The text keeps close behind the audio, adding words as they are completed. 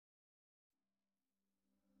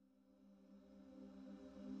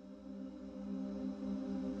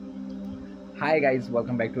Hi guys,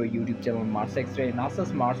 welcome back to our YouTube channel Mars Xray.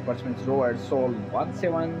 NASA's Mars Perseverance rover Sol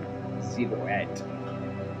 1708.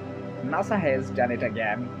 NASA has done it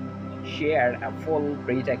again. Shared a full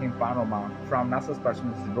breathtaking panorama from NASA's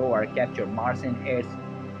Perseverance rover captured Mars in its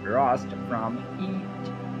rust from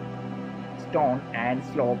each stone and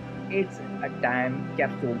slope. It's a time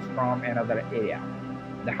capsules from another area.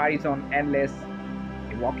 The horizon endless,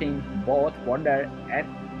 evoking both wonder and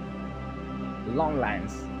long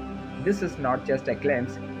lines. This is not just a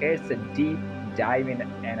glimpse, it's a deep dive in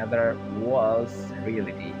another world's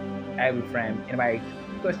reality. Every frame invites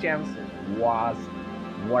questions was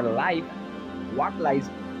what life, what lies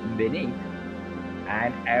beneath,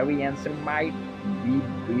 and every answer might be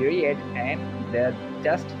buried in the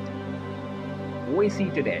dust we see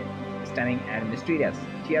today. Stunning and mysterious.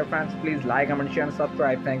 Dear friends, please like, comment, share, and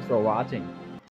subscribe. Thanks for watching.